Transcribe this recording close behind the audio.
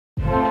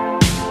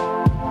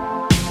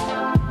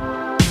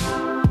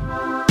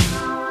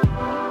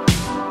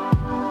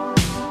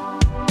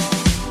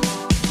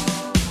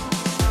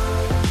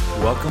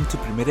to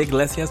Primera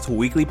Iglesia's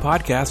weekly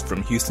podcast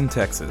from Houston,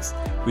 Texas.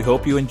 We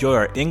hope you enjoy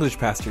our English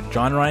pastor,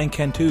 John Ryan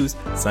Cantu's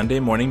Sunday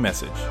morning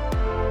message.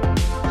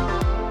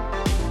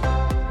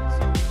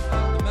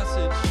 The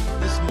message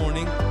this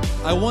morning,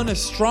 I want to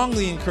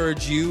strongly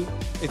encourage you,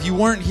 if you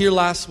weren't here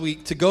last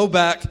week, to go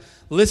back,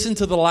 listen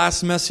to the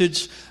last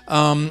message,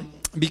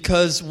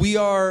 because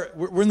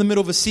we're in the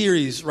middle of a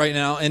series right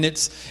now, and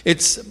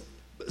it's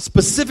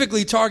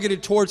specifically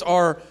targeted towards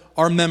our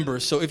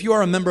members. So if you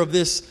are a member of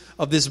this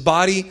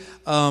body,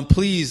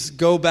 please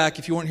go back.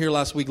 If you weren't here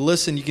last week,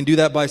 listen. You can do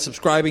that by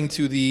subscribing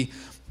to the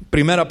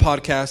Primera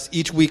podcast.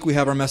 Each week we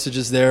have our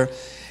messages there,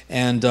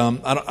 and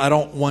I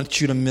don't want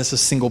you to miss a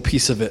single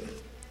piece of it.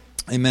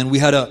 Amen. We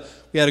had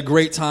a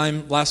great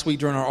time last week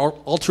during our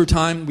altar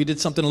time. We did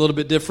something a little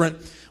bit different.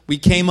 We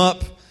came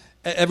up,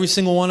 every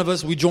single one of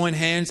us, we joined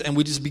hands and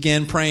we just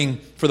began praying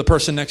for the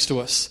person next to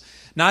us.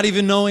 Not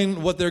even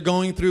knowing what they're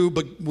going through,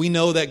 but we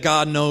know that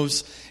God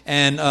knows,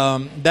 and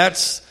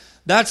that's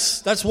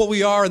what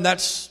we are, and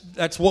that's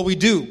what we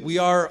do. We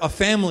are a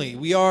family.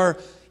 We are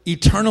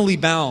eternally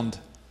bound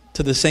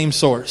to the same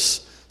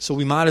source, so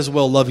we might as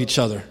well love each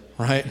other,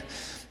 right?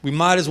 We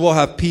might as well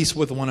have peace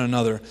with one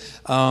another.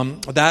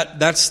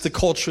 That's the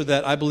culture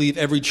that I believe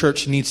every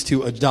church needs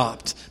to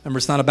adopt. Remember,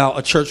 it's not about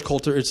a church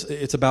culture;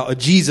 it's about a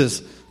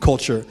Jesus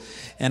culture,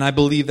 and I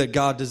believe that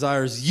God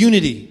desires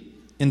unity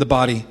in the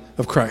body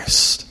of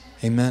Christ.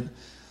 Amen.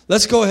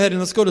 Let's go ahead and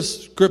let's go to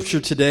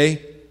Scripture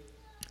today.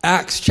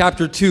 Acts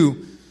chapter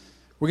 2.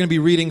 We're going to be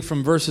reading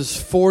from verses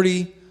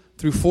 40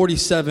 through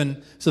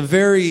 47. It's a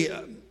very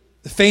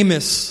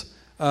famous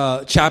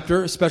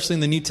chapter, especially in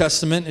the New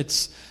Testament.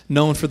 It's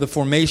known for the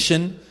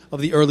formation of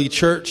the early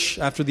church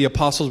after the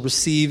apostles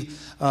received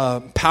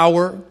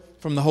power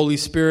from the Holy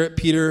Spirit.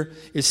 Peter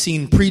is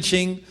seen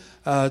preaching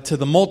to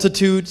the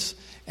multitudes,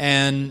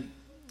 and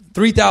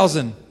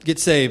 3,000 get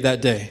saved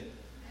that day.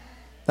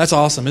 That's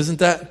awesome, isn't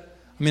that?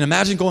 I mean,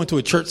 imagine going to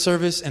a church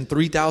service and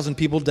 3,000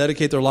 people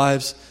dedicate their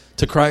lives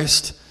to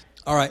Christ.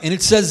 All right, and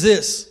it says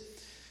this: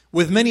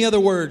 with many other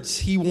words,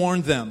 he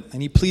warned them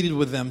and he pleaded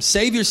with them,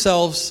 "Save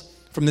yourselves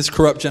from this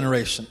corrupt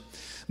generation."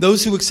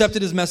 Those who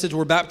accepted his message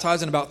were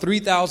baptized, and about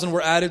 3,000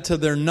 were added to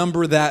their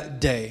number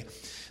that day.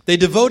 They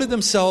devoted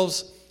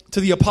themselves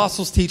to the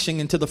apostles' teaching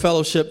and to the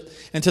fellowship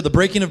and to the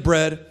breaking of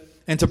bread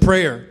and to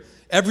prayer.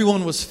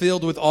 Everyone was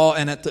filled with awe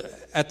and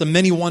at the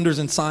many wonders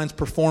and signs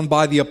performed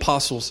by the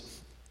apostles.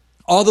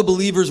 All the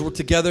believers were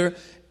together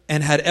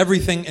and had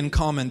everything in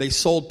common. They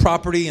sold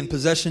property and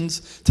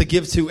possessions to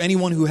give to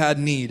anyone who had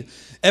need.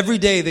 Every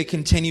day they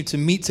continued to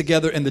meet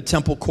together in the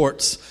temple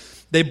courts.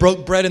 They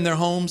broke bread in their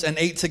homes and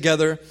ate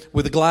together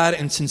with glad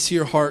and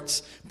sincere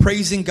hearts,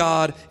 praising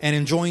God and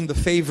enjoying the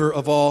favor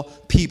of all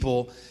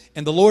people.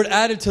 And the Lord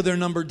added to their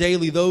number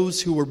daily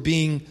those who were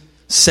being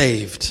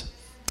saved.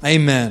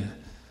 Amen.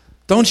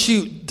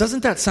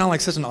 Doesn't that sound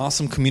like such an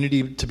awesome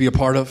community to be a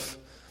part of?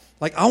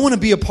 Like, I want to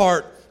be a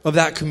part of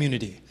that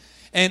community.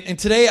 And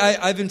today,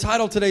 I've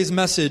entitled today's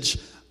message,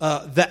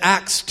 the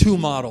Acts 2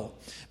 model,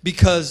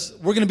 because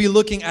we're going to be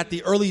looking at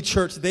the early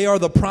church. They are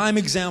the prime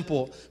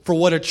example for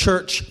what a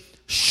church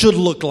should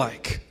look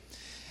like.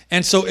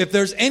 And so if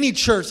there's any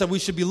church that we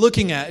should be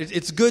looking at,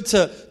 it's good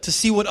to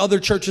see what other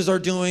churches are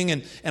doing.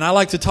 And I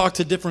like to talk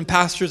to different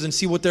pastors and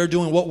see what they're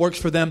doing, what works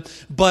for them.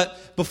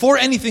 But before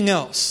anything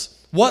else,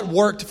 what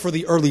worked for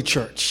the early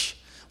church?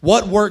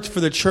 What worked for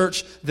the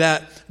church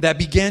that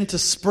began to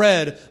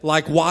spread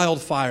like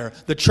wildfire?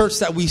 The church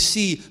that we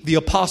see the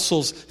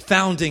apostles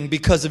founding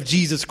because of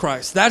Jesus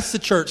Christ. That's the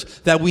church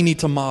that we need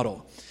to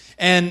model.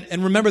 And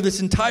remember, this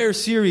entire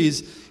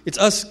series, it's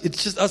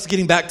just us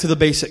getting back to the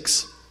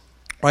basics.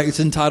 Right? It's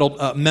entitled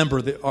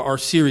our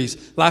series.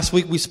 Last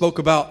week we spoke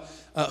about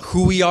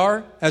who we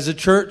are as a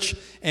church,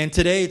 and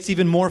today it's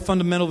even more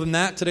fundamental than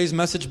that. Today's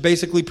message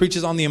basically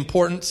preaches on the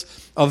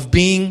importance of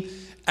being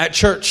at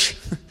church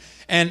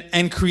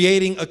and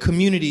creating a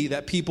community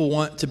that people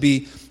want to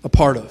be a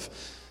part of.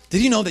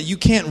 Did you know that you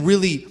can't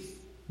really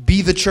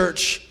be the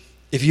church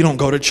if you don't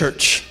go to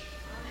church?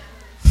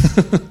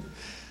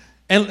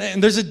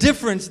 and there's a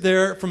difference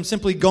there from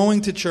simply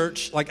going to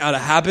church like out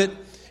of habit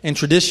and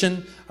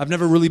tradition. I've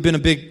never really been a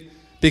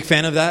big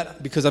fan of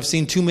that because I've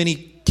seen too many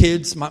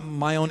kids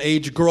my own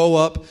age grow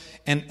up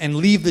and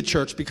leave the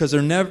church because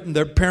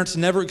their parents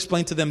never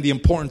explained to them the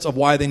importance of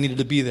why they needed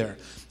to be there.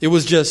 It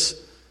was just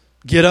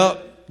get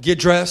up, get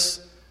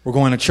dressed, we're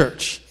going to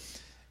church.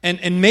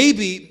 And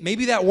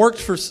maybe that worked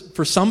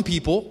for some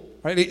people,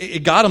 right?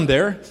 It got them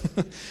there.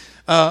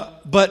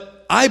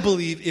 But I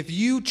believe if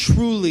you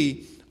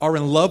truly are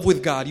in love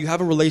with God, you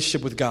have a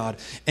relationship with God,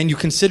 and you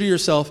consider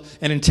yourself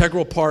an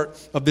integral part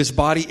of this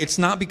body, it's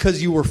not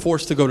because you were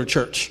forced to go to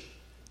church.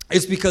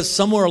 It's because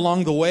somewhere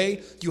along the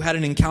way, you had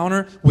an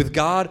encounter with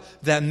God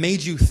that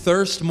made you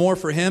thirst more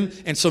for Him.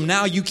 And so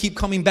now you keep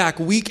coming back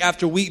week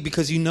after week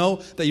because you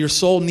know that your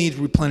soul needs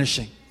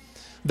replenishing.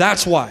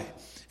 That's why.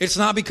 It's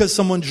not because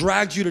someone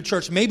dragged you to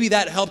church. Maybe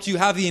that helped you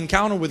have the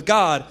encounter with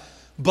God,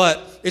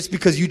 but it's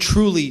because you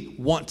truly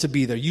want to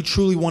be there. You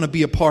truly want to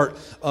be a part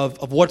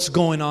of what's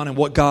going on and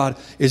what God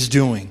is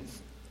doing.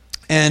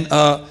 And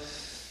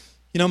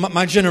You know,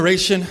 my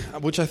generation,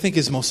 which I think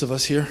is most of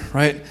us here,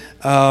 right?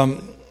 I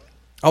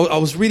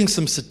was reading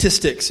some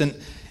statistics,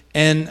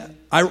 and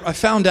I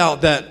found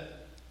out that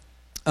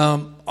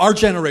our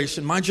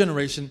generation, my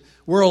generation,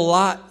 we're a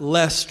lot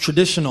less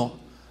traditional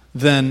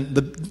than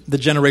the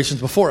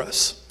generations before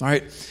us, all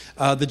right?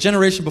 The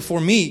generation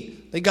before me,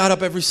 they got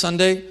up every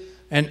Sunday,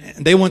 and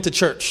they went to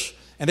church.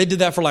 And they did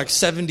that for like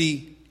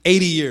 70,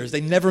 80 years.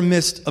 They never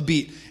missed a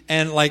beat.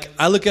 And like,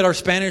 I look at our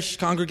Spanish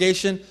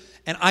congregation,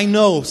 and I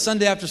know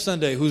Sunday after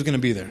Sunday who's going to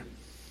be there.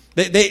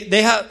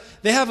 They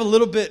have a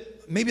little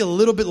bit, maybe a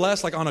little bit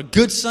less. Like on a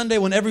good Sunday,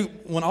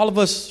 when all of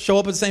us show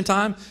up at the same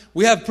time,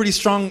 we have pretty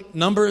strong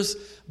numbers.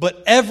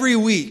 But every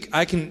week,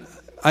 I can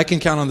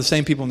count on the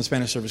same people in the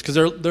Spanish service because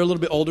they're a little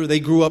bit older. They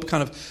grew up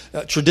kind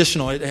of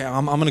traditional. Hey,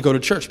 I'm going to go to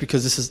church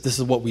because this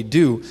is what we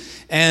do.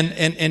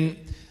 And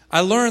I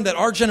learned that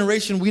our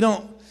generation,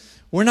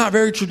 we're not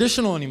very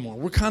traditional anymore.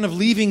 We're kind of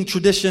leaving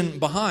tradition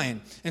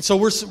behind. And so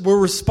we're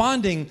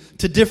responding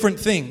to different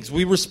things.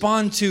 We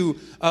respond to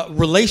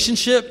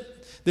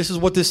relationship. This is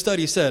what this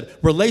study said.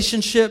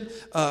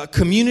 Relationship,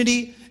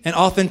 community, and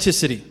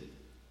authenticity.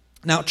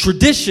 Now,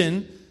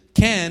 tradition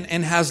can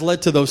and has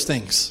led to those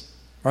things,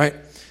 right?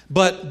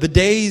 But the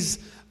days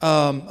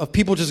of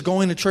people just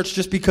going to church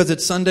just because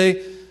it's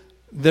Sunday,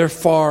 they're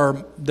far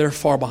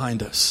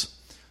behind us.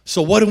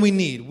 So what do we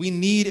need? We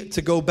need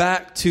to go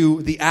back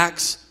to the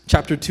Acts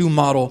chapter 2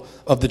 model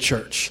of the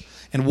church.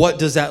 And what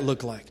does that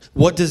look like?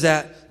 What does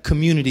that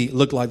community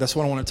look like? That's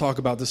what I want to talk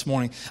about this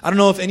morning. I don't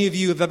know if any of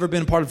you have ever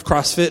been part of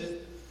CrossFit.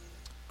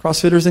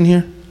 CrossFitters in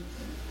here?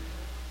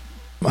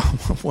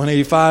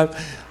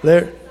 185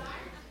 there.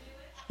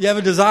 You have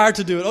a desire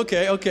to do it.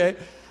 Okay.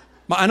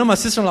 I know my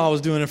sister-in-law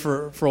was doing it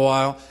for a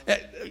while.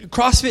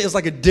 CrossFit is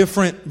like a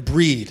different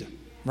breed,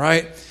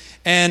 right?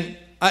 And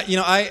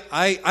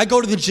I go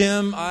to the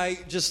gym. I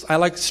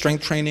like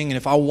strength training, and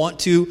if I want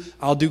to,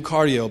 I'll do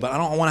cardio. But I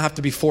don't want to have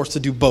to be forced to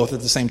do both at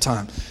the same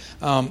time.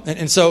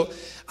 So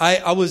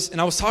I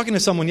was talking to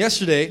someone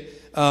yesterday,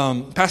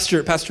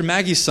 Pastor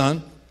Maggie's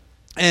son,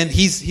 and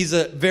he's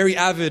a very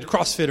avid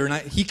CrossFitter,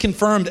 and he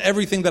confirmed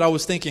everything that I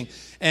was thinking.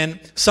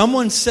 And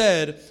someone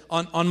said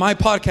on my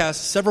podcast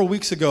several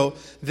weeks ago,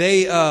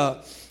 they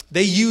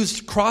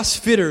used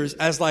CrossFitters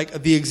as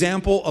like the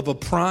example of a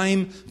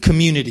prime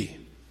community.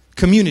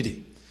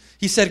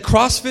 He said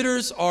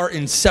CrossFitters are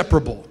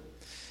inseparable.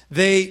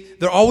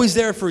 They're always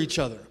there for each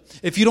other.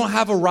 If you don't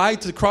have a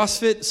ride to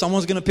CrossFit,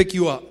 someone's going to pick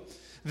you up.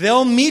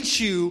 They'll meet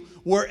you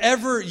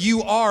wherever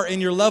you are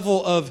in your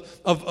level of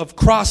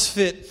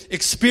CrossFit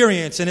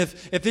experience. And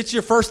if it's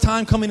your first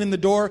time coming in the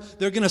door,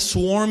 they're going to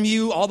swarm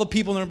you. All the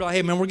people are going to be like,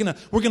 hey, man,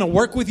 we're gonna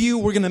work with you.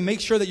 We're going to make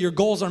sure that your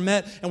goals are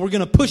met. And we're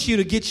going to push you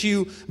to get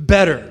you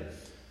better.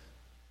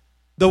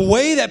 The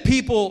way that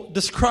people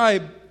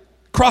describe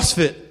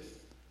CrossFit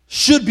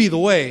should be the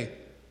way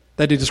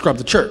that they describe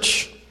the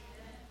church.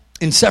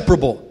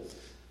 Inseparable.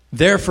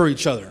 There for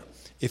each other.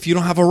 If you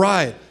don't have a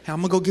ride, hey, I'm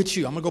going to go get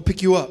you. I'm going to go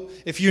pick you up.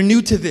 If you're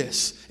new to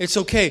this, it's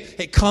okay.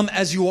 Hey, come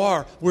as you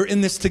are. We're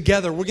in this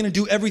together. We're going to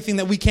do everything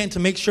that we can to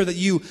make sure that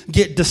you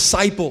get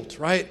discipled,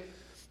 right?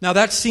 Now,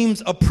 that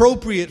seems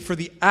appropriate for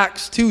the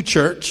Acts 2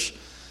 church,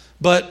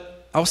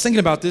 but I was thinking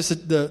about this.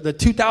 The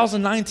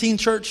 2019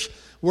 church,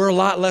 we're a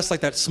lot less like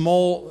that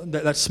small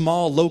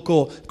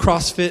local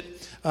CrossFit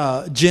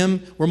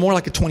gym. We're more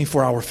like a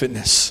 24-hour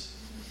fitness.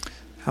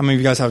 How many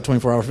of you guys have a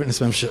 24-hour fitness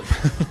membership?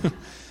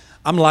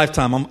 I'm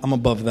Lifetime. I'm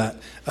above that.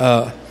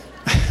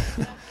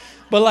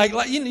 But like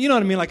you know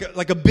what I mean?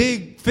 Like a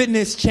big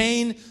fitness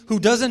chain who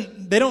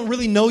they don't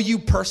really know you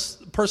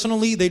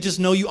personally. They just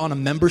know you on a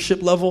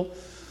membership level.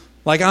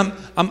 Like I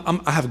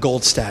have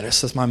gold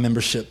status. That's my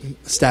membership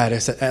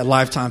status at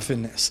Lifetime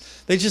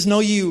Fitness. They just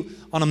know you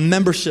on a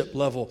membership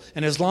level.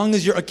 And as long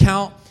as your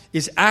account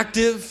is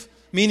active,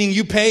 meaning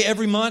you pay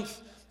every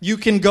month, you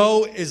can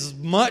go as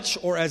much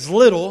or as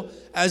little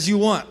as you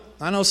want.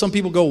 I know some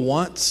people go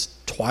once,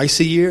 twice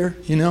a year,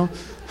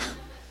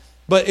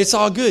 but it's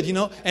all good,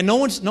 and no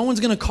one's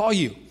going to call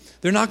you.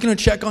 They're not going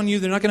to check on you.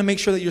 They're not going to make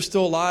sure that you're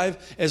still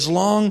alive. As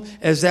long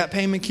as that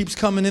payment keeps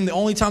coming in, the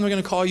only time they're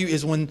going to call you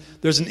is when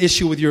there's an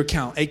issue with your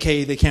account,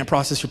 aka they can't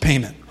process your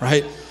payment,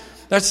 right?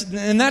 That's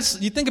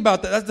you think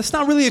about that. That's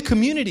not really a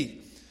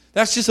community.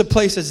 That's just a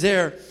place that's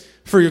there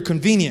for your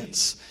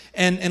convenience.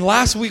 And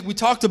last week we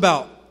talked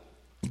about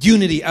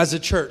unity as a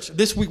church.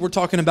 This week we're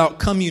talking about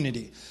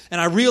community. And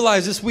I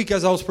realized this week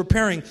as I was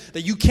preparing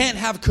that you can't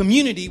have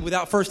community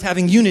without first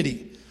having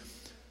unity.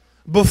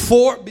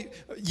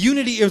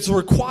 Unity is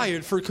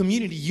required for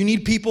community. You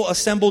need people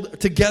assembled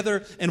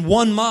together in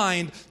one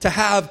mind to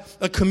have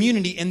a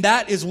community. And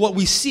that is what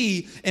we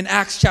see in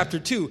Acts chapter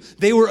 2.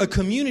 They were a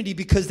community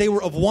because they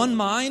were of one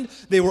mind.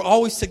 They were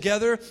always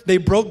together. They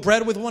broke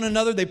bread with one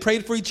another. They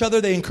prayed for each other.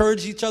 They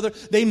encouraged each other.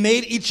 They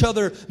made each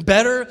other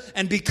better.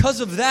 And because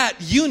of that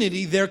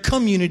unity, their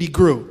community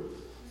grew.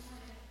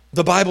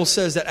 The Bible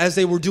says that as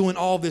they were doing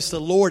all this, the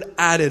Lord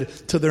added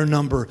to their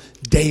number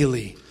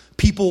daily.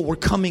 People were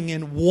coming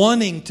in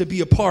wanting to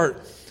be a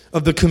part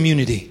of the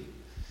community.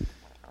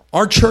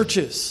 Our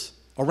churches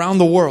around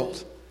the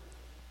world,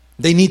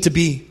 They need to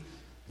be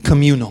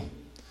communal.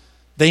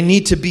 They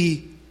need to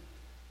be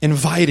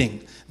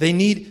inviting. They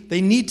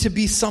need to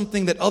be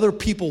something that other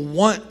people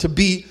want to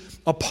be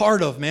a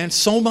part of, man.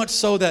 So much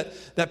so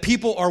that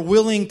people are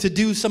willing to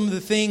do some of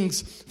the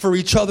things for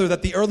each other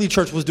that the early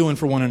church was doing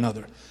for one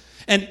another.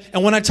 And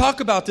when I talk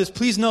about this,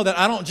 please know that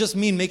I don't just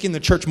mean making the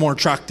church more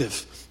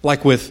attractive,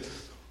 like with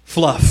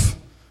fluff,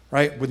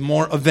 right? With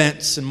more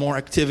events and more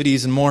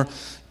activities and more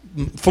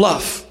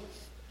fluff.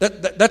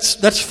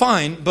 That's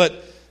fine,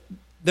 but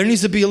there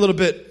needs to be a little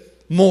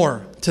bit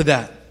more to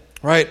that,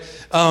 right?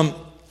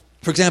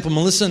 For example,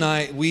 Melissa and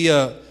I,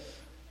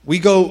 we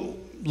go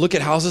look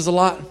at houses a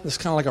lot. It's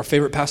kind of like our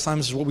favorite pastime.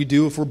 This is what we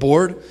do if we're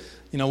bored.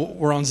 You know,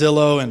 we're on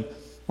Zillow and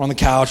we're on the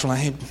couch. We're like,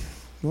 hey,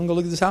 you want to go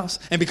look at this house?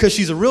 And because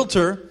she's a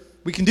realtor,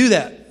 we can do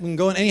that. We can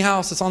go in any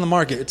house that's on the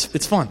market.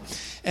 It's fun.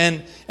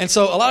 And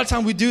so a lot of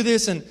time we do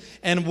this,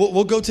 and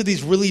we'll go to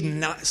these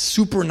really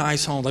super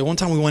nice homes. Like one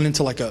time we went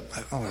into like a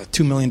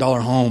 $2 million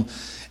home,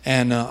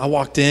 and I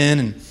walked in,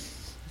 and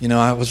you know,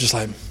 I was just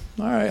like,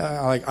 all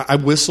right, I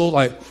whistled.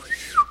 Like,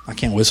 I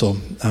can't whistle.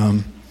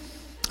 I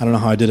don't know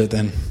how I did it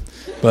then,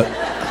 but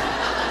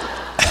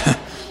I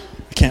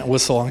can't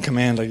whistle on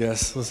command, I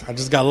guess. I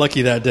just got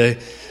lucky that day.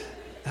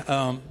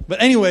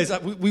 But anyways,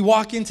 we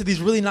walk into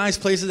these really nice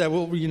places that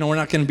we're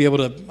not going to be able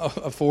to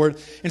afford.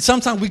 And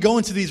sometimes we go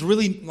into these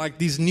really, like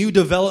these new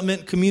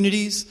development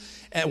communities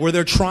where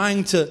they're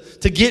trying to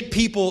get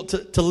people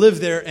to live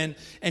there.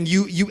 And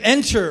you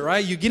enter,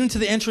 right? You get into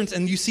the entrance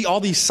and you see all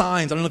these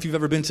signs. I don't know if you've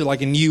ever been to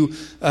like a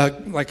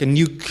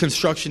new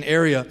construction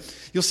area.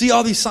 You'll see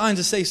all these signs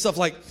that say stuff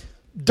like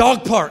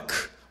dog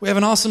park. We have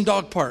an awesome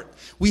dog park.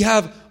 We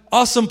have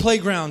awesome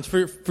playgrounds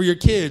for your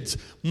kids,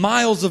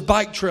 miles of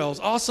bike trails,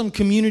 awesome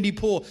community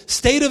pool,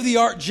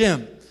 state-of-the-art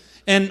gym.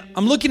 And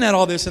I'm looking at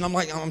all this, and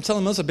I'm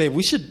telling Melissa, babe,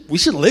 we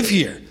should live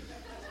here.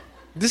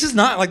 This is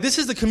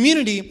the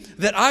community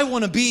that I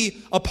want to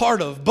be a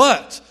part of.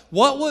 But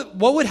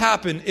what would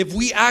happen if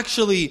we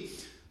actually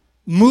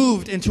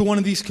moved into one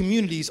of these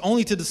communities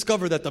only to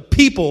discover that the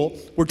people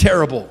were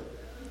terrible?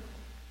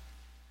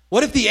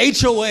 What if the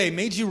HOA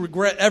made you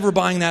regret ever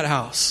buying that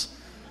house?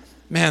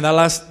 Man, that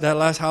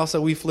last house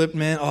that we flipped,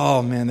 man.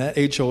 Oh man, that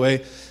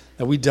HOA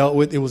that we dealt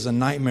with, it was a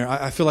nightmare.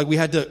 I feel like we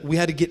had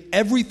to get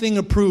everything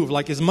approved.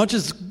 Like as much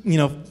as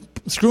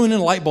screwing in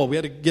a light bulb, we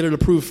had to get it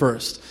approved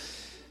first.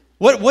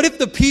 What if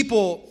the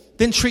people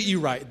didn't treat you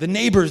right? The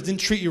neighbors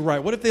didn't treat you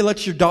right. What if they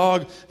let your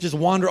dog just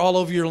wander all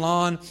over your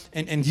lawn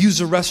and use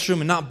the restroom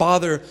and not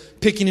bother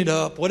picking it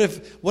up? What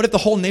if the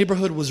whole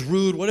neighborhood was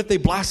rude? What if they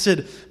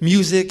blasted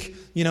music,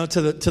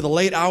 to the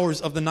late hours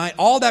of the night?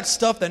 All that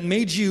stuff that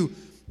made you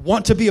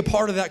want to be a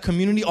part of that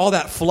community, all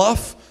that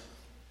fluff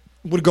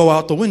would go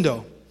out the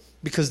window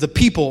because the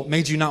people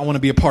made you not want to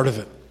be a part of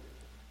it.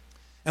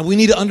 And we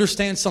need to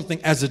understand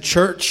something as a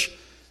church.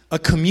 A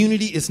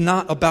community is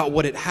not about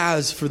what it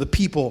has for the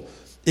people.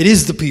 It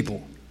is the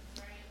people.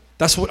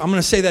 That's what I'm going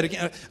to say that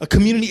again. A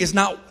community is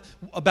not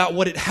about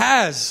what it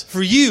has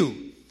for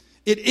you.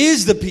 It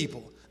is the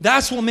people.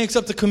 That's what makes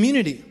up the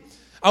community.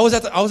 I was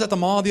at the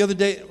mall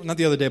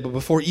the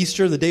before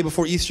Easter, the day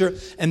before Easter,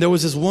 and there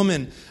was this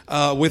woman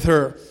with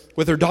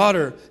her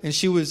daughter, and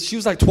she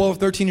was like 12,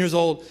 13 years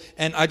old,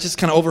 and I just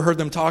kind of overheard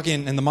them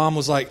talking, and the mom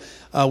was like,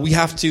 we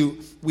have to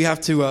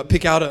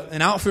pick out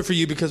an outfit for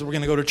you because we're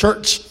going to go to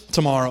church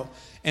tomorrow.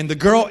 And the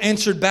girl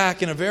answered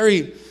back in a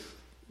very,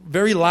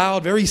 very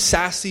loud, very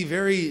sassy,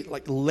 very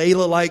like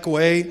Layla-like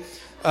way,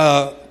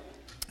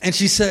 and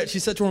she said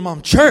to her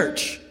mom,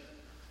 "Church?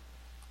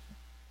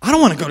 I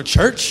don't want to go to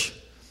church."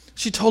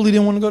 She totally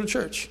didn't want to go to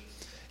church.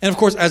 And of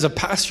course, as a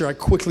pastor, I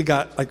quickly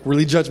got like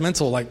really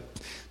judgmental,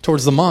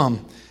 towards the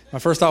mom. My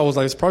first thought was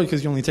it's probably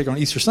because you only take her on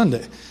Easter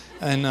Sunday.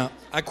 And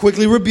I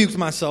quickly rebuked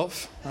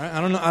myself. Right?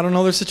 I don't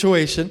know their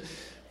situation.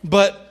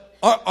 But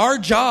our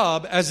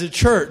job as a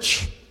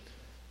church,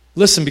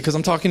 listen, because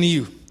I'm talking to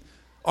you.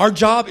 Our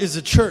job as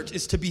a church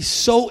is to be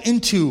so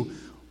into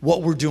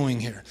what we're doing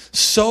here.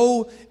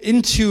 So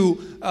into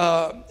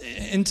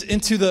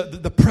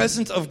the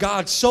presence of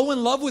God, so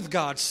in love with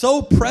God,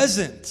 so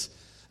present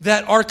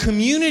that our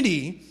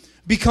community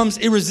becomes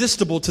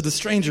irresistible to the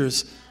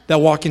strangers that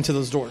walk into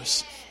those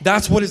doors.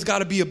 That's what it's got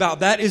to be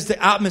about. That is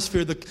the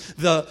atmosphere,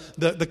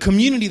 the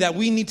community that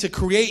we need to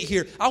create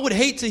here. I would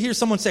hate to hear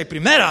someone say,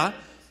 Primera. I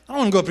don't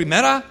want to go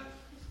Primera.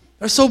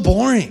 They're so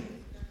boring.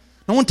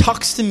 No one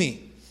talks to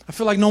me. I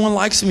feel like no one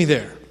likes me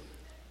there.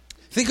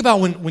 Think about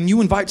when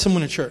you invite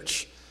someone to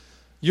church.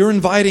 You're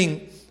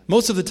inviting,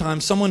 most of the time,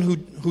 someone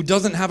who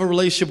doesn't have a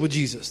relationship with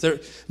Jesus.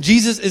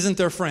 Jesus isn't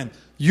their friend.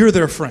 You're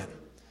their friend.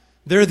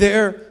 They're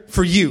there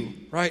for you,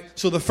 right?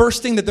 So the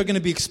first thing that they're going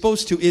to be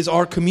exposed to is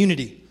our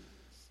community.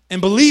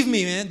 And believe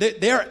me, man,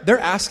 they're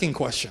asking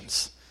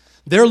questions.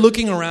 They're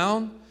looking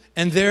around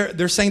and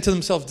they're saying to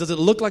themselves, does it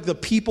look like the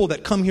people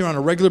that come here on a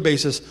regular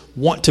basis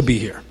want to be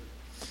here?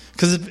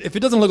 Because if it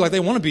doesn't look like they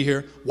want to be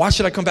here, why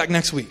should I come back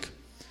next week?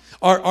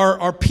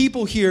 Are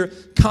people here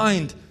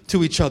kind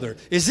to each other?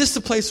 Is this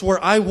the place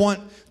where I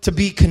want to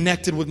be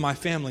connected with my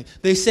family?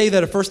 They say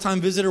that a first-time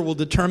visitor will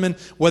determine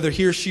whether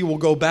he or she will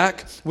go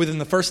back within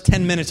the first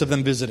 10 minutes of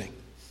them visiting.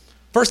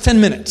 First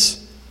 10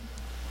 minutes.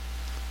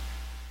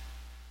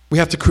 We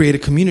have to create a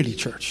community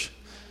church.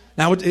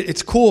 Now,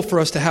 it's cool for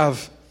us to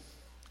have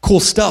cool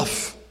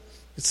stuff.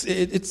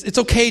 It's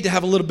okay to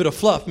have a little bit of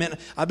fluff. Man,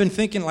 I've been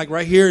thinking like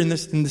right here in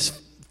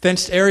this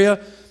fenced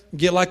area,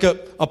 get like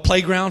a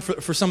playground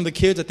for some of the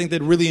kids. I think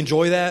they'd really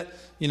enjoy that.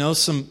 You know,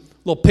 some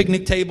little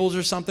picnic tables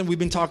or something. We've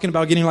been talking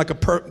about getting like a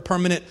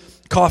permanent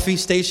coffee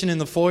station in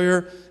the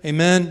foyer.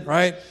 Amen,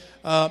 right?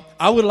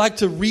 I would like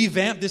to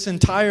revamp this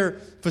entire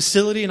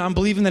facility, and I'm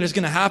believing that it's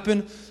going to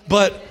happen.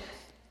 But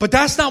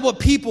that's not what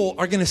people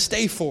are going to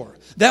stay for.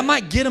 That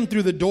might get them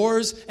through the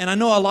doors. And I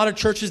know a lot of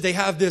churches, they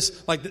have this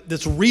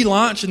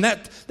relaunch, and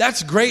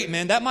that's great,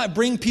 man. That might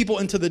bring people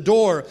into the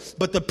door,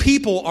 but the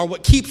people are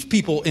what keeps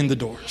people in the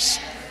doors.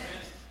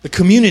 The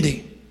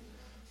community.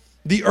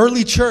 The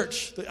early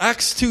church, the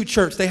Acts 2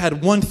 church, they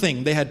had one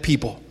thing. They had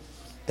people.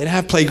 They didn't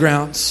have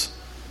playgrounds.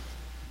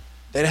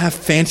 They didn't have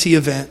fancy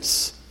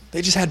events.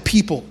 They just had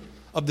people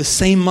of the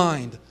same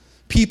mind.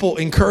 People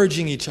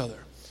encouraging each other,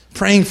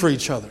 praying for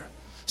each other.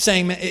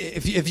 Saying, man,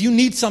 if you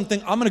need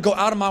something, I'm going to go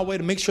out of my way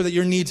to make sure that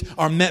your needs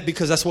are met,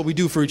 because that's what we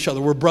do for each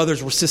other. We're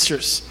brothers, we're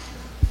sisters.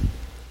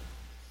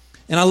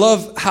 And I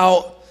love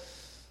how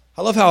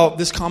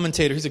this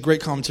commentator, he's a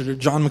great commentator,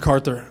 John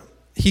MacArthur,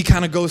 he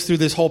kind of goes through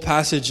this whole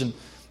passage and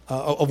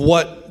of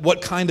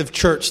what kind of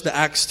church the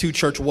Acts 2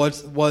 church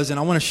was. And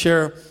I want to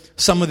share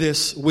some of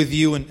this with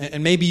you,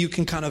 and maybe you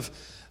can kind of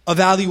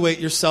evaluate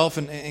yourself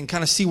and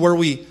kind of see where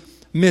we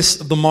miss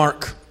the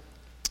mark.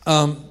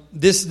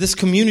 This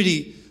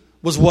community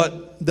was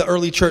what the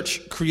early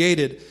church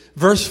created.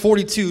 Verse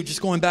 42,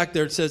 just going back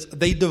there, it says,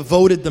 they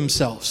devoted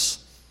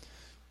themselves.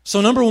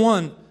 So number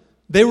one,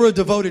 they were a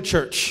devoted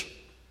church.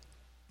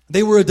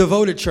 They were a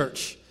devoted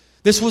church.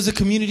 This was a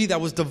community that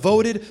was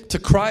devoted to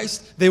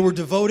Christ. They were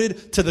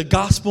devoted to the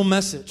gospel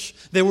message.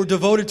 They were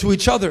devoted to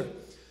each other,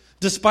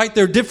 despite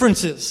their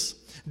differences.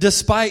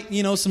 Despite,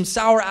 some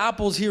sour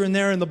apples here and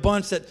there in the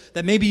bunch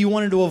that maybe you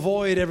wanted to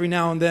avoid every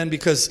now and then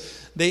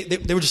because they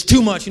were just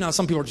too much.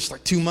 Some people are just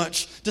like too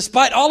much.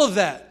 Despite all of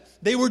that,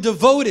 they were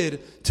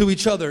devoted to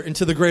each other and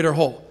to the greater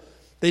whole.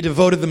 They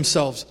devoted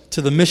themselves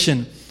to the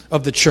mission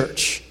of the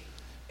church.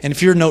 And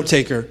if you're a note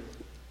taker,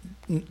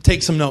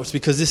 take some notes,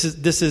 because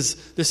this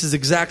is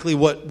exactly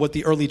what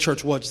the early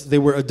church was. They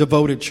were a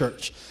devoted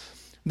church.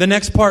 The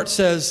next part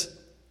says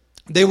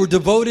they were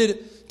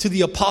devoted to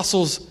the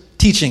apostles'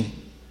 teaching.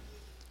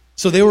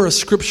 So they were a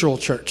scriptural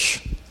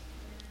church.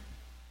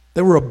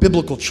 They were a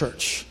biblical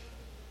church.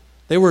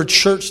 They were a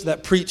church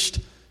that preached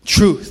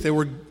truth.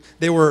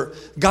 They were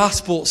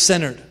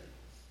gospel-centered.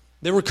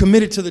 They were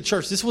committed to the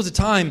church. This was a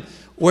time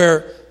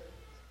where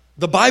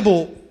the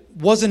Bible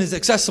wasn't as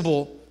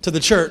accessible to the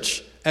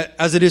church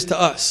as it is to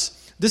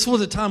us. This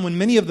was a time when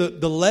many of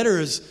the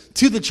letters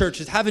to the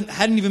churches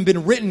hadn't even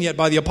been written yet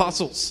by the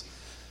apostles.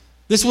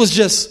 This was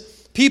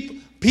just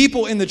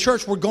people in the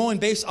church were going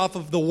based off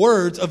of the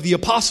words of the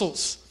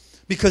apostles,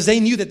 because they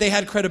knew that they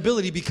had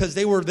credibility because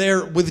they were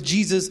there with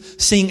Jesus,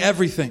 seeing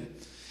everything.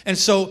 And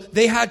so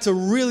they had to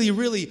really,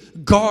 really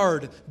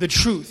guard the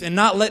truth and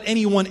not let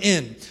anyone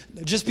in.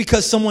 Just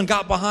because someone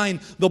got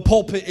behind the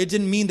pulpit, it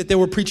didn't mean that they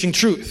were preaching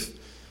truth.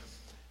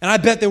 And I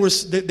bet they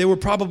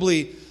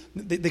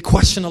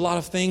questioned a lot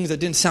of things that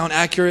didn't sound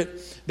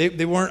accurate.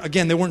 They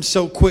weren't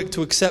so quick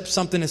to accept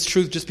something as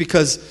truth just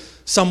because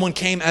someone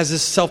came as a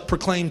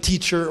self-proclaimed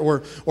teacher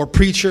or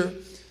preacher.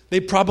 They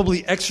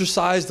probably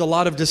exercised a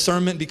lot of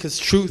discernment because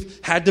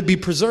truth had to be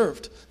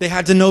preserved. They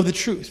had to know the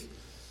truth.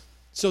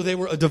 So they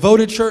were a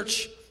devoted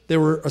church. They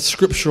were a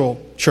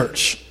scriptural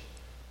church.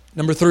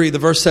 Number 3, the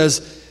verse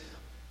says,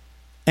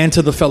 and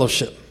to the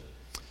fellowship.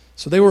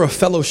 So they were a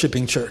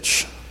fellowshipping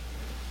church.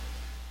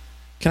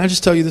 Can I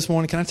just tell you this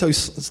morning? Can I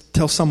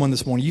tell someone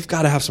this morning? You've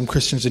got to have some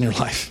Christians in your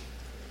life.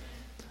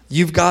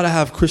 You've got to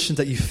have Christians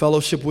that you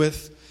fellowship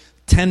with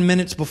 10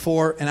 minutes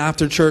before and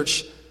after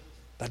church.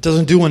 That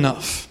doesn't do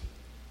enough.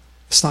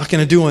 It's not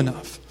going to do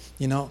enough,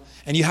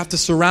 And you have to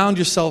surround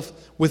yourself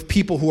with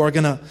people who are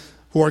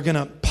going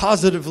to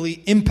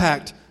positively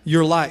impact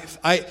your life.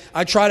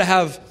 I try to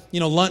have,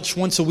 lunch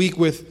once a week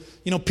with,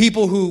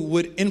 people who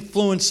would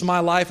influence my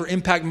life or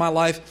impact my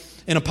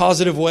life in a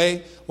positive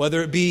way,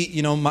 whether it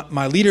be,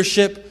 my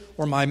leadership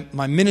or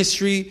my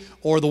ministry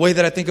or the way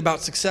that I think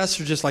about success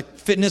or just like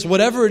fitness,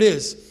 whatever it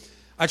is.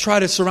 I try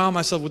to surround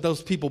myself with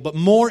those people. But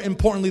more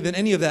importantly than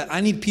any of that,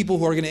 I need people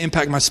who are going to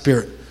impact my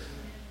spirit.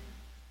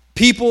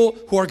 People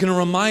who are going to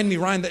remind me,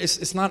 Ryan, that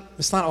it's not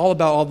all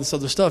about all this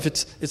other stuff.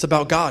 It's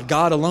about God.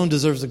 God alone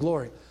deserves the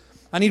glory.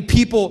 I need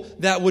people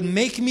that would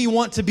make me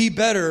want to be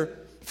better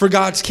for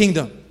God's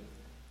kingdom.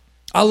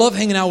 I love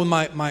hanging out with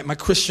my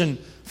Christian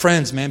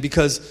friends, man,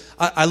 because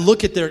I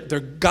look at their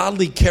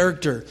godly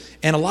character,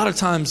 and a lot of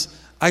times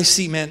I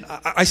see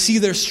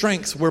their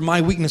strengths where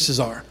my weaknesses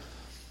are.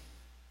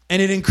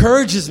 And it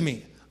encourages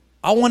me.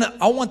 I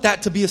want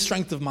that to be a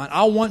strength of mine.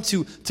 I want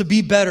to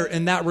be better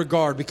in that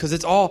regard because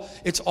it's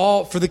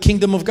all for the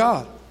kingdom of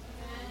God.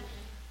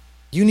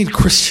 You need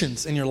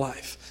Christians in your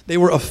life. They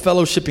were a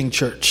fellowshipping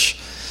church.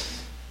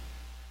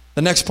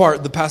 The next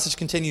part, the passage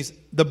continues,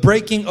 the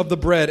breaking of the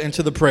bread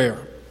into the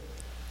prayer.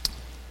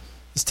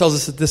 This tells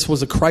us that this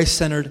was a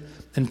Christ-centered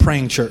and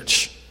praying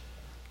church.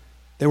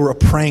 They were a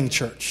praying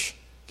church.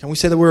 Can we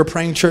say that we're a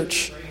praying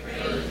church?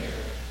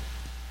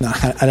 No,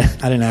 I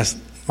didn't ask.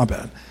 My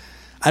bad.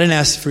 I didn't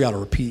ask for y'all to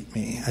repeat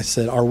me. I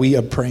said, are we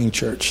a praying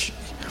church?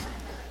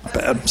 My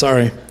bad.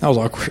 Sorry. That was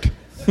awkward.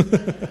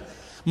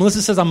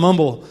 Melissa says I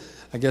mumble.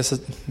 I guess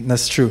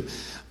that's true.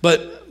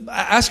 But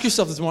ask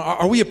yourself this morning,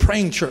 are we a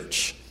praying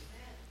church?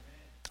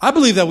 I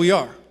believe that we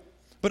are.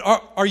 But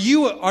are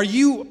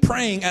you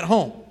praying at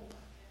home?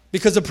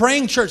 Because a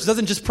praying church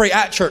doesn't just pray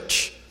at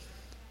church.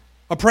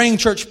 A praying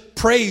church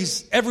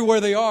prays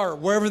everywhere they are,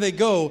 wherever they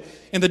go,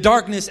 in the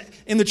darkness,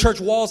 in the church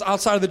walls,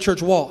 outside of the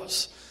church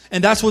walls.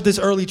 And that's what this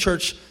early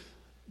church,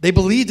 they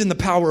believed in the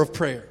power of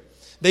prayer.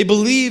 They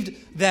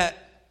believed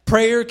that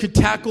prayer could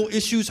tackle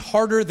issues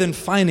harder than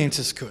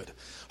finances could.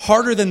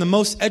 Harder than the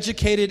most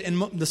educated and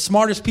the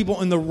smartest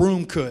people in the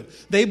room could.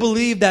 They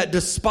believed that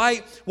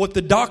despite what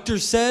the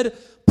doctors said,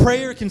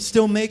 prayer can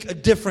still make a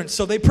difference.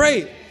 So they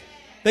prayed.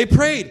 They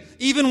prayed.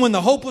 Even when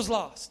the hope was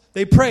lost.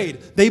 They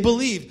prayed. They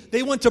believed.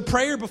 They went to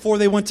prayer before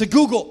they went to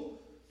Google.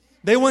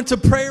 They went to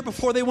prayer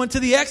before they went to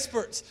the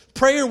experts.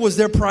 Prayer was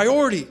their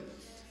priority.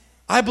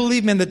 I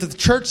believe, man, that the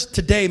church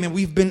today, man,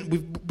 we've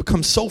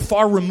become so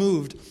far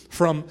removed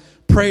from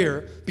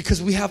prayer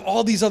because we have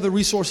all these other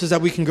resources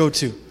that we can go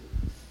to.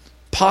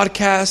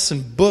 Podcasts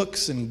and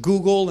books and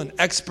Google and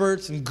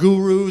experts and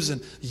gurus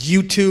and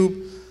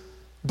YouTube.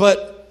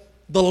 But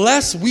the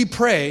less we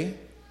pray,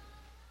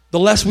 the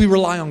less we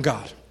rely on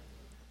God.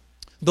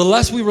 The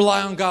less we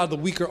rely on God, the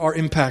weaker our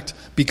impact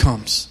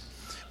becomes.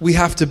 We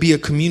have to be a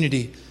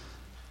community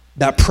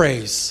that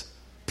prays.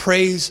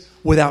 Prays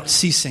without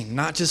ceasing.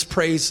 Not just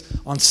praise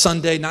on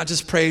Sunday, not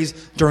just praise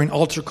during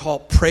altar call.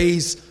 Prayer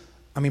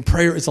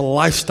is a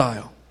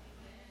lifestyle.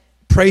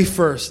 Pray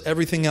first,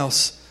 everything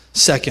else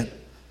second.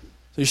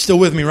 So you're still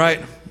with me,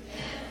 right?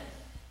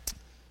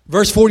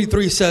 Verse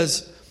 43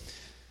 says,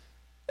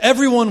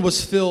 everyone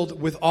was filled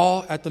with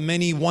awe at the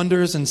many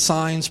wonders and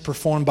signs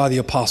performed by the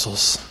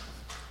apostles.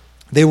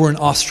 They were an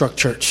awestruck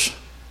church.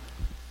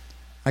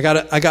 I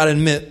gotta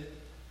admit,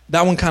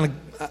 that one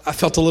I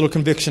felt a little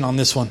conviction on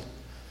this one.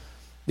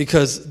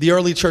 Because the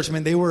early church,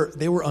 man, they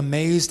were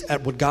amazed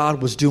at what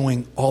God was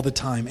doing all the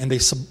time. And they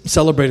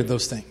celebrated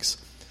those things.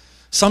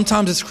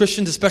 Sometimes as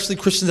Christians, especially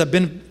Christians that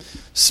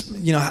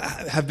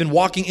have been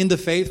walking into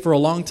faith for a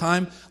long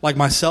time, like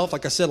myself,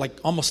 like I said, like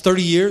almost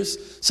 30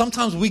 years,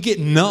 sometimes we get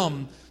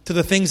numb to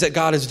the things that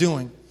God is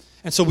doing.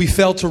 And so we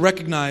fail to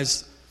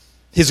recognize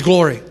His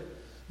glory.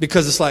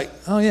 Because it's like,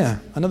 oh yeah,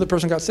 another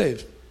person got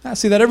saved. I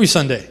see that every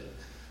Sunday.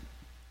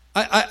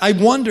 I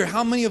wonder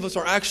how many of us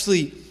are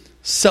actually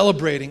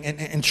celebrating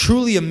and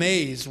truly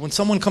amazed when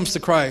someone comes to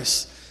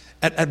Christ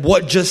at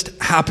what just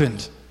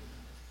happened.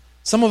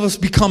 Some of us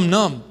become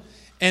numb.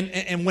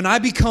 And when I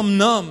become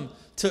numb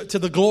to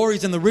the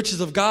glories and the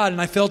riches of God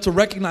and I fail to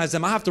recognize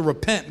them, I have to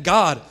repent.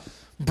 God,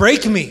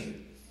 break me.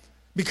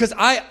 Because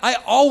I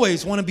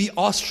always want to be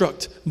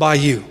awestruck by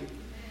you.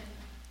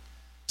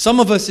 Some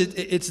of us,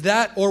 it's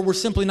that, or we're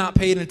simply not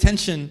paying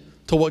attention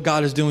to what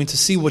God is doing, to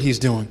see what He's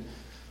doing.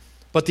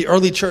 But the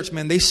early church,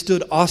 man, they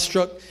stood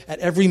awestruck at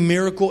every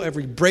miracle,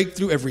 every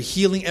breakthrough, every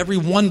healing, every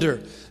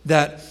wonder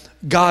that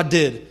God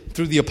did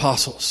through the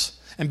apostles.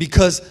 And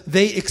because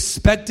they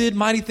expected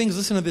mighty things,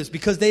 listen to this,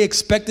 because they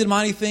expected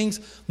mighty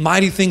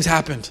things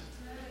happened.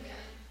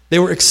 They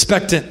were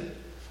expectant.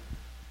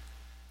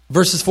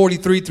 Verses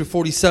 43 through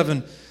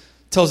 47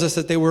 tells us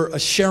that they were a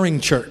sharing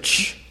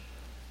church.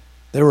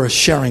 They were a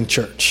sharing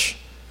church.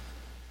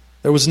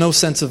 There was no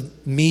sense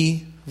of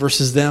me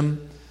versus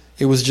them.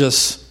 It was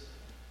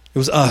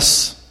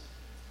us,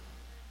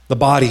 the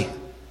body.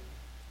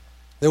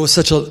 There was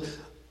such a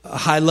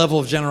high level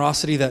of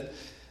generosity that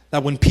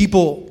when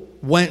people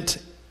went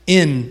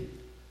in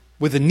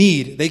with a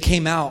need, they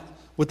came out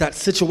with that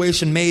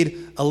situation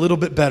made a little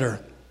bit better.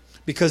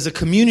 Because the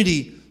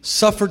community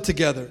suffered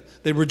together.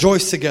 They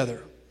rejoiced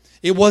together.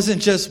 It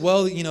wasn't just,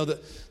 the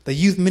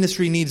youth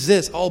ministry needs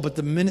this. Oh, but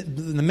the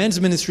men's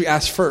ministry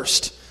asked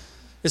first.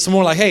 It's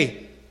more like,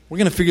 hey, we're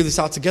going to figure this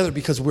out together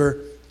because we're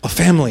a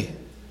family.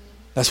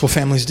 That's what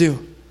families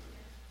do.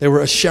 They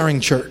were a sharing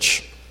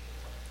church.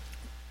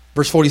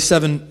 Verse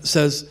 47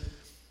 says,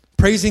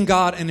 praising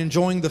God and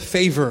enjoying the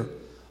favor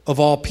of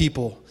all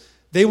people.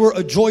 They were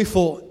a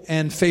joyful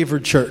and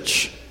favored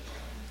church.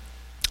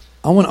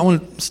 I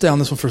want to stay on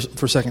this one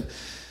for a second.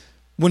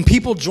 When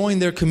people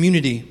joined their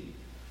community,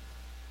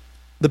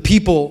 the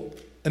people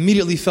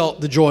immediately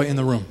felt the joy in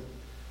the room.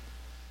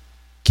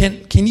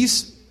 Can you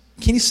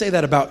say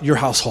that about your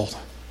household?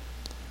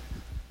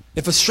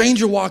 If a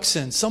stranger walks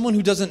in, someone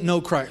who doesn't know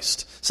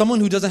Christ,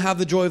 someone who doesn't have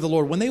the joy of the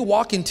Lord, when they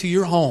walk into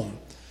your home,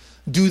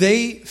 do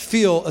they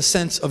feel a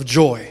sense of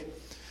joy?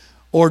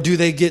 Or do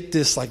they get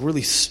this like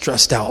really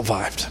stressed out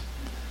vibe?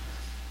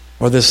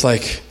 or this kind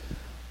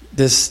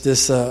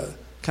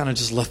of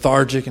just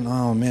lethargic and,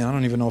 oh man, I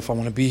don't even know if I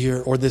want to be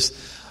here, or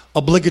this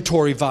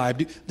obligatory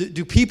vibe?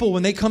 Do people,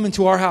 when they come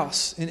into our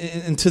house,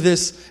 into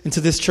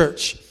this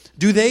church,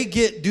 do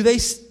they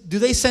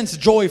sense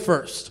joy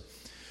first,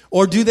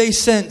 or do they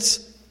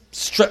sense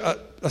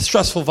a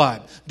stressful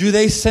vibe? Do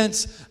they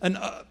sense an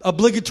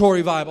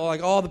obligatory vibe?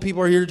 Like all the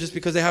people are here just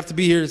because they have to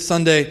be here. It's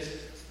Sunday.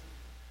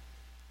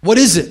 What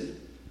is it?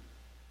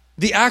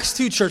 The Acts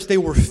 2 church, they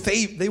were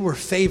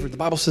favored. The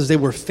Bible says they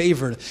were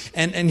favored.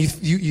 And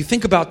you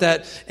think about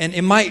that, and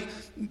it might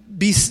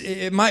be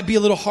a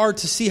little hard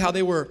to see how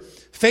they were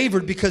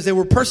favored because they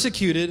were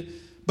persecuted,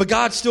 but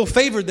God still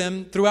favored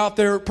them throughout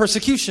their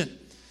persecution.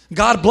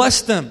 God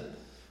blessed them.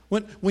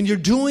 When you're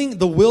doing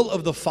the will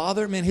of the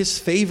Father, man, His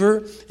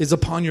favor is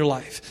upon your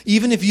life.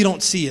 Even if you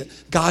don't see it,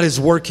 God is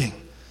working.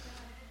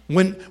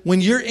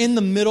 When you're in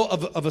the middle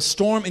of a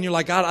storm and you're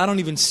like, God, I don't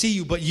even see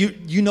you, but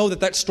you know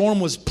that storm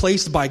was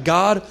placed by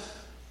God,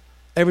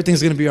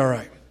 everything's going to be all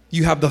right.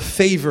 You have the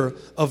favor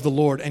of the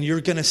Lord, and you're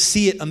going to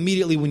see it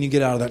immediately when you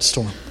get out of that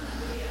storm.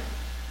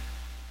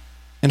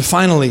 And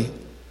finally,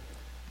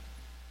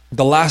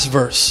 the last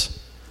verse,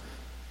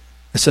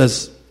 it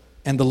says,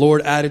 and the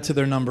Lord added to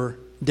their number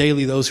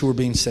daily those who were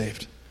being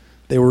saved.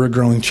 They were a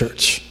growing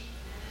church.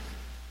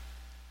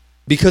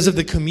 Because of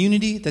the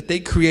community that they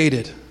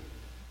created,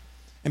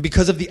 and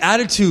because of the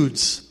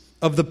attitudes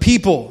of the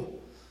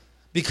people,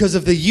 because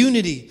of the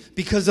unity,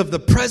 because of the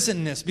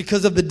presentness,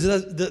 because of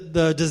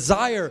the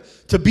desire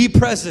to be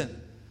present,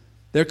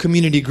 their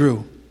community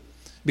grew.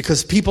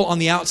 Because people on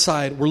the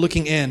outside were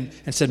looking in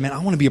and said, man, I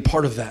want to be a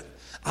part of that.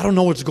 I don't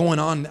know what's going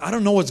on. I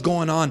don't know what's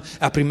going on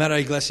at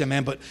Primera Iglesia,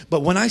 man.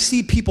 But when I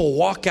see people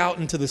walk out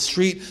into the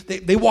street,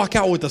 they walk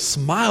out with a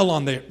smile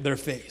on their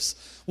face.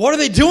 What are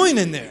they doing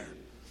in there?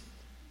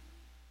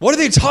 What are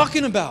they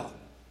talking about?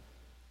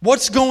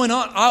 What's going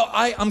on?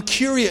 I'm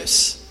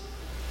curious.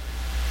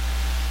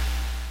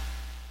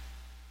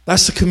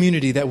 That's the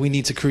community that we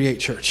need to create,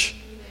 church.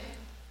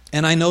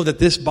 And I know that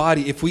this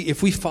body, if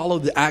we follow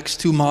the Acts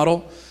 2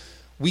 model,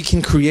 we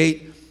can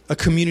create a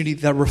community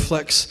that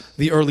reflects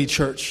the early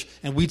church.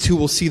 And we too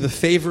will see the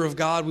favor of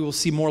God. We will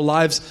see more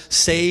lives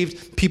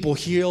saved, people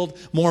healed,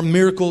 more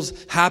miracles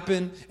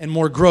happen, and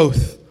more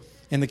growth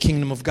in the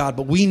kingdom of God.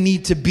 But we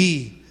need to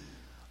be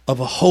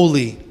of a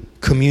holy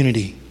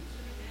community.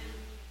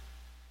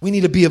 We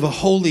need to be of a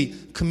holy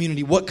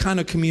community. What kind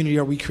of community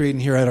are we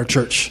creating here at our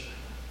church?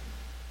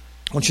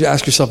 I want you to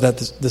ask yourself that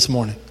this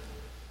morning.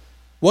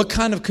 What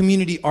kind of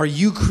community are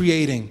you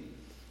creating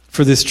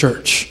for this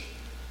church?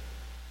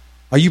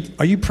 Are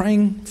you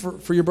praying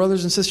for your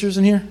brothers and sisters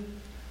in here?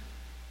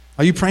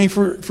 Are you praying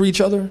for each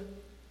other?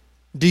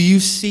 Do you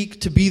seek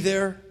to be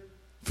there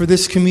for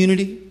this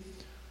community?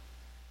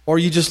 Or are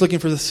you just looking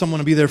for someone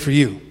to be there for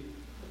you?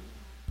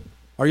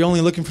 Are you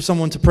only looking for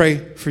someone to pray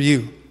for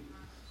you?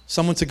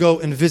 Someone to go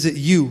and visit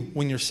you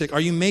when you're sick? Are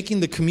you making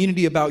the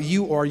community about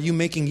you, or are you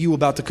making you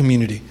about the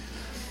community?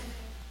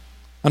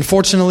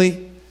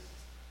 Unfortunately,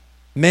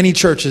 many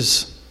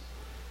churches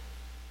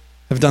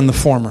have done the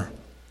former.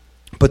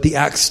 But the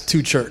Acts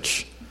 2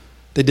 church,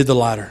 they did the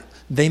latter.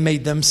 They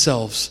made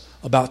themselves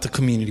about the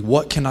community.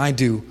 What can I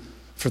do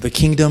for the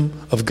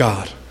kingdom of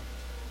God?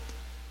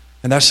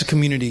 And that's the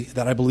community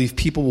that I believe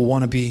people will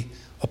want to be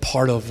a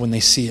part of when they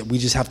see it. We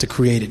just have to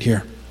create it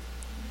here.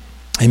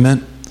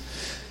 Amen.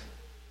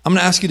 I'm going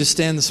to ask you to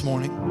stand this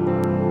morning.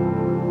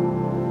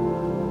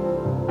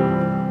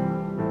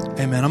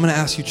 Amen. I'm going to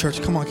ask you, church,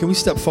 come on, can we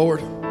step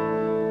forward?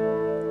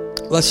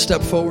 Let's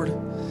step forward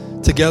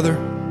together.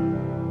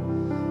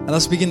 And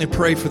let's begin to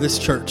pray for this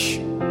church.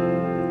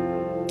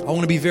 I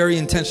want to be very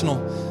intentional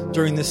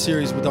during this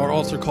series with our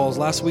altar calls.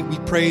 Last week we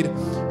prayed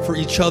for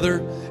each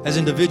other as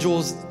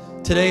individuals.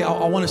 Today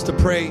I want us to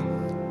pray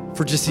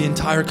for just the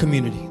entire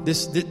community.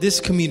 This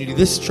community,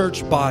 this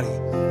church body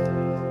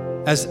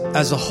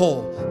as a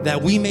whole.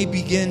 That we may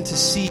begin to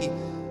see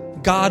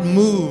God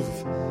move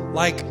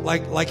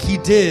like He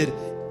did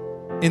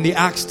in the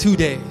Acts 2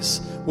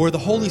 days. Where the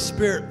Holy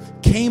Spirit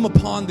came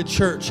upon the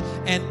church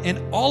and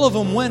all of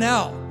them went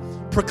out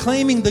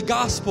proclaiming the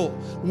gospel,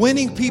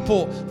 winning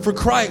people for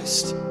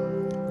Christ.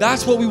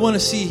 That's what we want to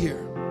see here.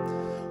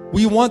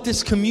 We want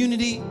this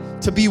community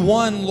to be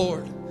one,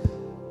 Lord,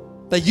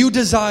 that you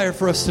desire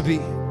for us to be.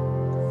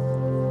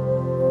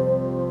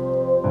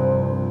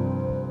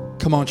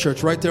 Come on,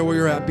 church, right there where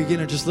you're at, begin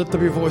to just lift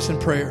up your voice in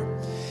prayer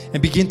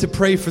and begin to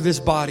pray for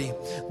this body,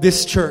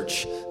 this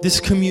church,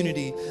 this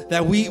community,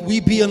 that we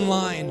be in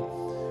line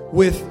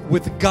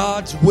with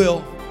God's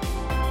will.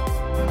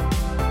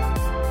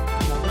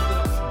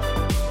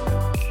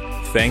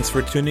 Thanks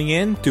for tuning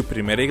in to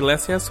Primera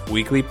Iglesia's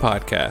weekly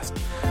podcast.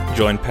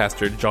 Join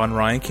Pastor John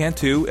Ryan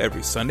Cantu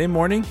every Sunday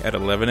morning at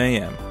 11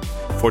 a.m.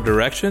 For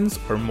directions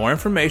or more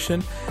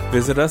information,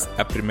 visit us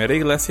at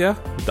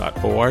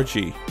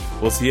primeraiglesia.org.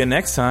 We'll see you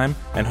next time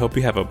and hope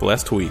you have a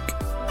blessed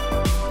week.